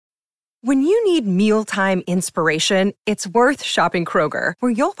When you need mealtime inspiration, it's worth shopping Kroger,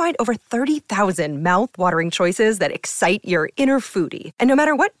 where you'll find over 30,000 mouth-watering choices that excite your inner foodie. And no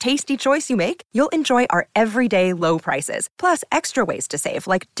matter what tasty choice you make, you'll enjoy our everyday low prices, plus extra ways to save,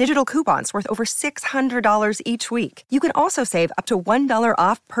 like digital coupons worth over $600 each week. You can also save up to $1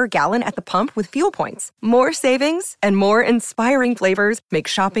 off per gallon at the pump with fuel points. More savings and more inspiring flavors make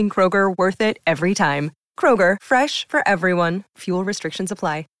shopping Kroger worth it every time. Kroger, fresh for everyone. Fuel restrictions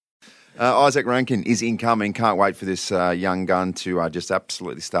apply. Izak Rankine is incoming. Can't wait for this young gun to just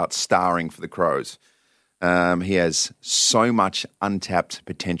absolutely start starring for the Crows. He has so much untapped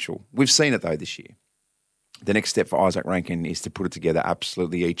potential. We've seen it, though, this year. The next step for Izak Rankine is to put it together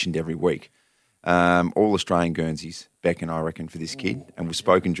absolutely each and every week. All Australian Guernseys beckon, I reckon, for this kid. And we've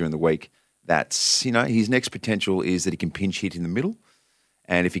spoken during the week that, his next potential is that he can pinch hit in the middle.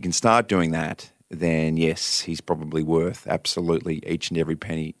 And if he can start doing that, then yes, he's probably worth absolutely each and every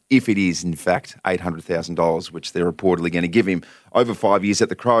penny. If it is, in fact, $800,000, which they're reportedly going to give him over 5 years at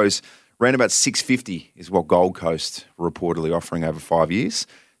the Crows, around about $650 is what Gold Coast reportedly offering over 5 years.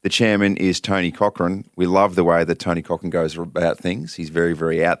 The chairman is Tony Cochrane. We love the way that Tony Cochrane goes about things. He's very,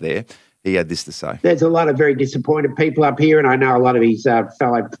 very out there. He had this to say. There's a lot of very disappointed people up here, and I know a lot of his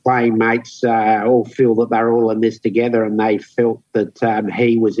fellow playing mates all feel that they're all in this together, and they felt that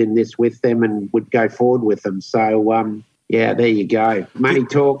he was in this with them and would go forward with them. So, there you go. Money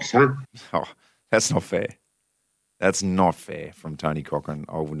talks, huh? Oh, that's not fair. That's not fair from Tony Cochrane,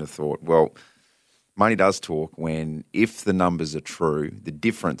 I wouldn't have thought. Well, money does talk when, if the numbers are true, the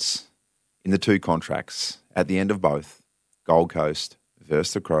difference in the two contracts at the end of both, Gold Coast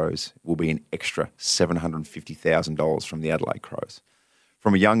versus the Crows, will be an extra $750,000 from the Adelaide Crows.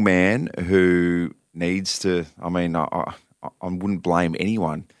 From a young man who needs to, I wouldn't blame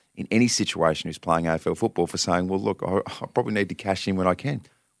anyone in any situation who's playing AFL football for saying, well, look, I probably need to cash in when I can.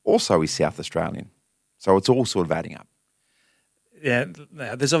 Also, he's South Australian. So it's all sort of adding up. Yeah,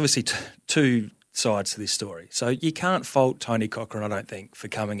 there's obviously two sides to this story. So you can't fault Tony Cochrane, I don't think, for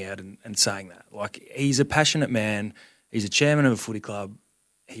coming out and saying that. Like, he's a passionate man. He's a chairman of a footy club.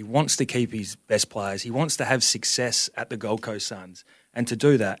 He wants to keep his best players. He wants to have success at the Gold Coast Suns. And to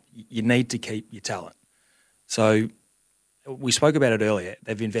do that, you need to keep your talent. So we spoke about it earlier.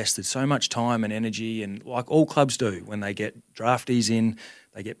 They've invested so much time and energy, and like all clubs do, when they get draftees in,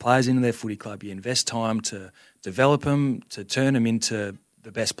 they get players into their footy club, you invest time to develop them, to turn them into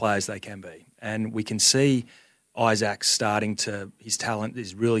the best players they can be. And we can see Izak his talent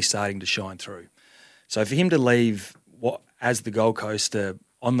is really starting to shine through. So for him to leave as the Gold Coast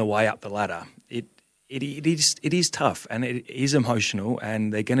on the way up the ladder, it is tough, and it is emotional,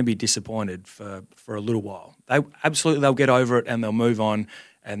 and they're going to be disappointed for a little while. They'll get over it, and they'll move on,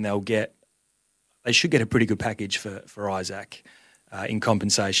 and they should get a pretty good package for Izak in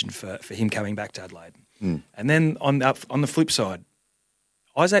compensation for him coming back to Adelaide. Mm. And then on the flip side,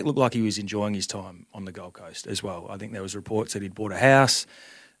 Izak looked like he was enjoying his time on the Gold Coast as well. I think there was reports that he'd bought a house.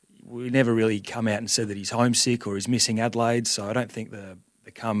 We never really come out and said that he's homesick or he's missing Adelaide, so I don't think the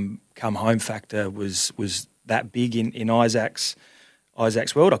come home factor was that big in Izak's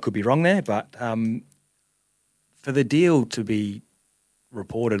world. I could be wrong there, but for the deal to be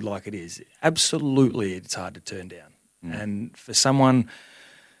reported like it is, absolutely it's hard to turn down. Mm. And for someone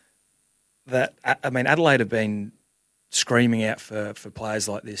Adelaide have been screaming out for players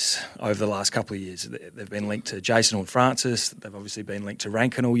like this over the last couple of years. They've been linked to Jason Horne-Francis. They've obviously been linked to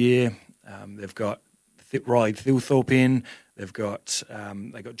Rankine all year. They've got Riley Thilthorpe in. They've got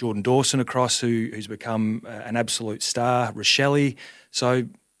Jordan Dawson across, who's become an absolute star. Rochelle. So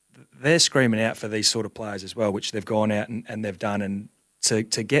they're screaming out for these sort of players as well, which they've gone out and they've done. And to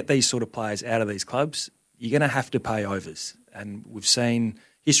get these sort of players out of these clubs, you're going to have to pay overs. And we've seen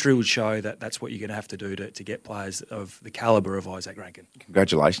history would show that that's what you're going to have to do to get players of the calibre of Izak Rankine.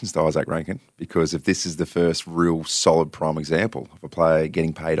 Congratulations to Izak Rankine, because if this is the first real solid prime example of a player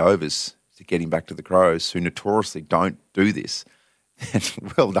getting paid overs to get him back to the Crows, who notoriously don't do this, then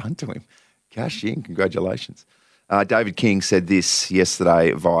well done to him. Cash in, congratulations. David King said this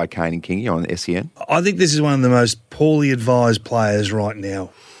yesterday via Kane and Kingy on SEN. I think this is one of the most poorly advised players right now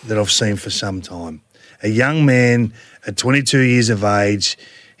that I've seen for some time. A young man at 22 years of age,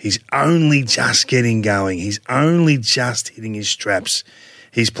 he's only just getting going. He's only just hitting his straps.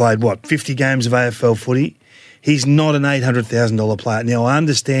 He's played, 50 games of AFL footy? He's not an $800,000 player. Now, I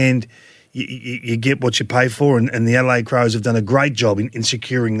understand you get what you pay for, and the Adelaide Crows have done a great job in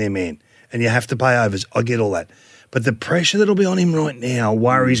securing their man, and you have to pay overs. I get all that. But the pressure that'll be on him right now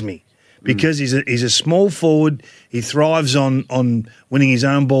worries me, because he's a small forward. He thrives on winning his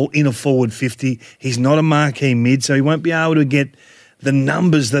own ball in a forward 50. He's not a marquee mid, so he won't be able to get the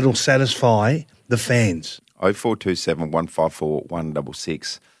numbers that'll satisfy the fans. 0427 154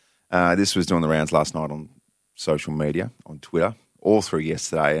 166. This was doing the rounds last night on social media, on Twitter, all through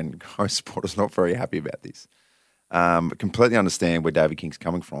yesterday, and Crows supporters not very happy about this. Completely understand where David King's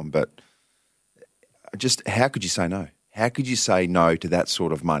coming from, but just how could you say no? How could you say no to that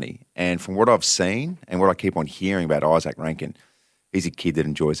sort of money? And from what I've seen and what I keep on hearing about Izak Rankine, he's a kid that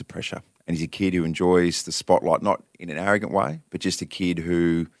enjoys the pressure. And he's a kid who enjoys the spotlight, not in an arrogant way, but just a kid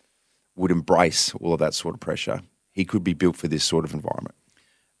who would embrace all of that sort of pressure. He could be built for this sort of environment.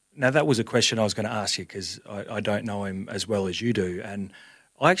 Now, that was a question I was going to ask you because I don't know him as well as you do. And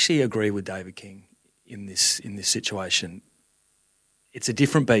I actually agree with David King in this situation. It's a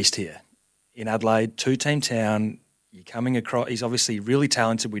different beast here. In Adelaide, two-team town, you're coming across. He's obviously really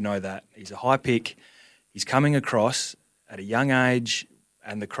talented. We know that. He's a high pick. He's coming across at a young age,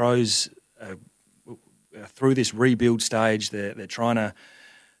 and the Crows are through this rebuild stage. They're trying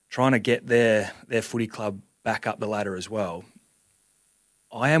to get their footy club back up the ladder as well.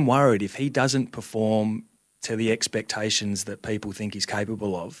 I am worried if he doesn't perform to the expectations that people think he's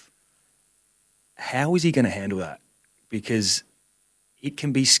capable of, how is he going to handle that? Because it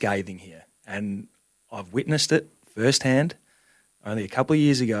can be scathing here, and I've witnessed it firsthand only a couple of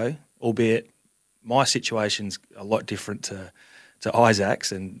years ago, albeit my situation's a lot different to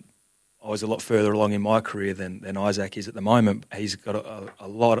Izak's, and I was a lot further along in my career than Izak is at the moment. He's got a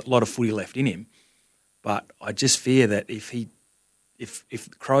lot of footy left in him, but I just fear that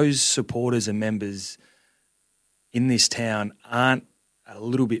if Crows supporters and members in this town aren't a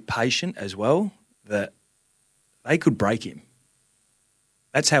little bit patient as well, that they could break him.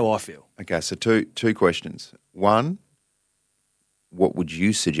 That's how I feel. Okay, so two questions. One, what would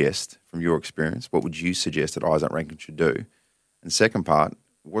you suggest from your experience? What would you suggest that Izak Rankine should do? And second part,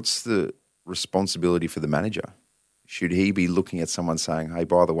 what's the responsibility for the manager? Should he be looking at someone saying, hey,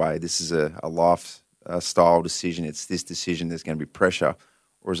 by the way, this is a lifestyle decision, it's this decision, there's going to be pressure,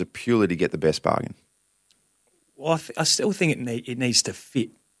 or is it purely to get the best bargain? Well, I still think it needs to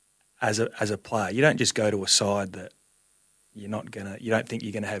fit as a player. You don't just go to a side that you don't think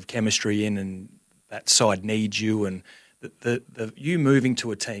you're gonna have chemistry in, and that side needs you, and the you moving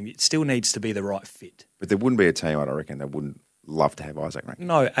to a team, it still needs to be the right fit. But there wouldn't be a team, I don't reckon, that wouldn't love to have Izak Rankine.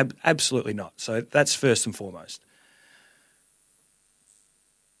 No, absolutely not. So that's first and foremost.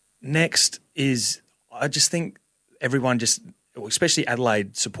 Next is, I just think everyone especially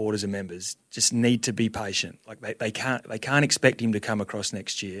Adelaide supporters and members, just need to be patient. Like they can't expect him to come across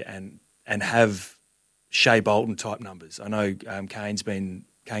next year and have Shea Bolton type numbers. I know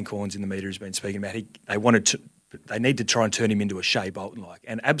Kane Corns in the media has been speaking about they need to try and turn him into a Shea Bolton like.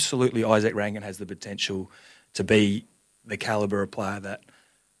 And absolutely Izak Rankine has the potential to be the calibre of player that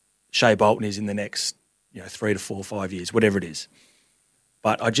Shea Bolton is in the next 3 to 4 or 5 years, whatever it is.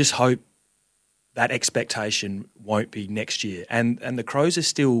 But I just hope that expectation won't be next year. And the Crows are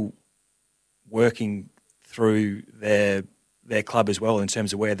still working through their club as well in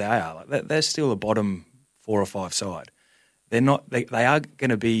terms of where they are. Like they're still a bottom 4 or 5 side. They're not. They are going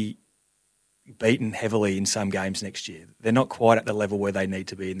to be beaten heavily in some games next year. They're not quite at the level where they need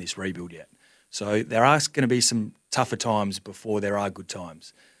to be in this rebuild yet. So there are going to be some tougher times before there are good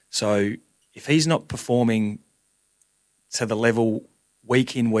times. So if he's not performing to the level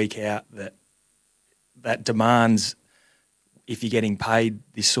week in, week out that demands, if you're getting paid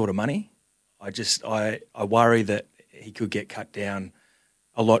this sort of money, I worry that he could get cut down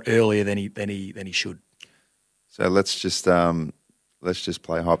a lot earlier than he should. So let's just play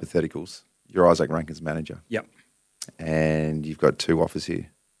hypotheticals. You're Izak Rankine's manager. Yep. And you've got 2 offers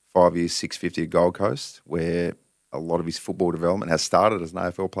here. 5 years, $650 at Gold Coast, where a lot of his football development has started as an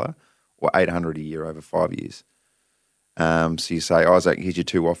AFL player, or $800 a year over 5 years. So you say, Izak, here's your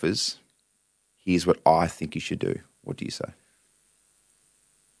 2 offers. Here's what I think you should do. What do you say?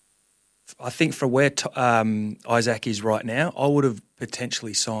 I think for where Izak is right now, I would have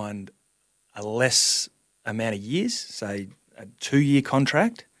potentially signed a less amount of years, say a 2-year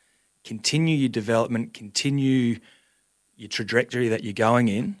contract, continue your development, continue your trajectory that you're going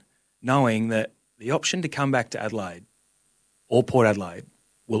in, knowing that the option to come back to Adelaide or Port Adelaide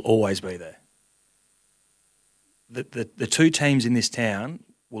will always be there. The 2 teams in this town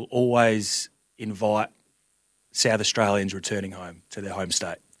will always invite South Australians returning home to their home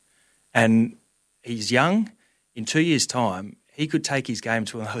state. And he's young. In 2 years' time, he could take his game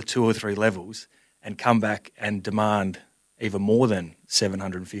to another 2 or 3 levels and come back and demand even more than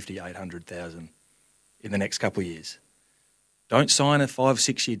 750, 800,000 in the next couple of years. Don't sign a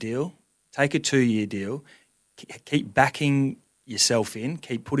 5-6 year deal. Take a 2-year deal. Keep backing yourself in.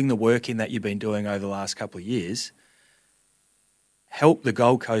 Keep putting the work in that you've been doing over the last couple of years. help the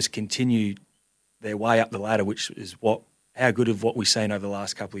Gold Coast continue their way up the ladder, which is how good of what we've seen over the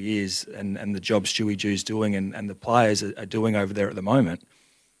last couple of years and the job Stewie Jew's doing and the players are doing over there at the moment,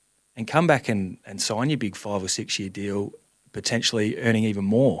 and come back and sign your big 5 or 6 year deal, potentially earning even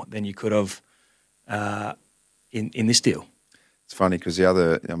more than you could have in this deal. It's funny because the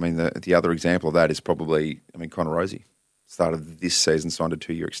other example of that is probably, Connor Rozee started this season, signed a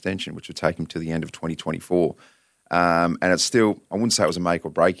 2-year extension, which would take him to the end of 2024. And it's still, I wouldn't say it was a make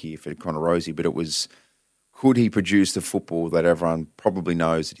or break year for Connor Rozee, but it was, could he produce the football that everyone probably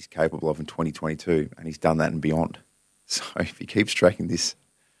knows that he's capable of in 2022? And he's done that and beyond. So if he keeps tracking this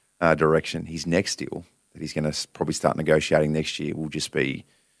direction, his next deal that he's going to probably start negotiating next year will just be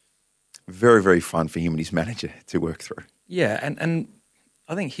very, very fun for him and his manager to work through. Yeah, and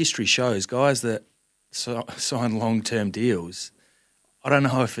I think history shows guys that sign long-term deals, I don't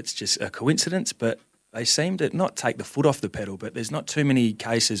know if it's just a coincidence, but they seem to not take the foot off the pedal, but there's not too many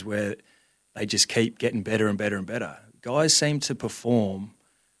cases where they just keep getting better and better and better. Guys seem to perform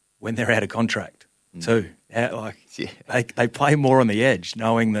when they're out of contract too. They play more on the edge,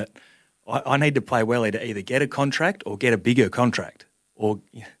 knowing that I need to play well to either get a contract or get a bigger contract or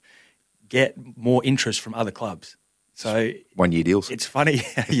get more interest from other clubs. So 1 year deals. It's funny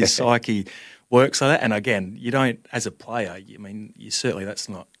how your psyche works like that. And again, you don't, as a player, you certainly, that's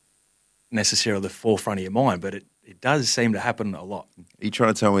not necessarily the forefront of your mind, but it does seem to happen a lot. Are you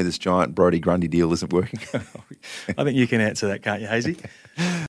trying to tell me this giant Brodie Grundy deal isn't working? I think you can answer that, can't you, Hazy?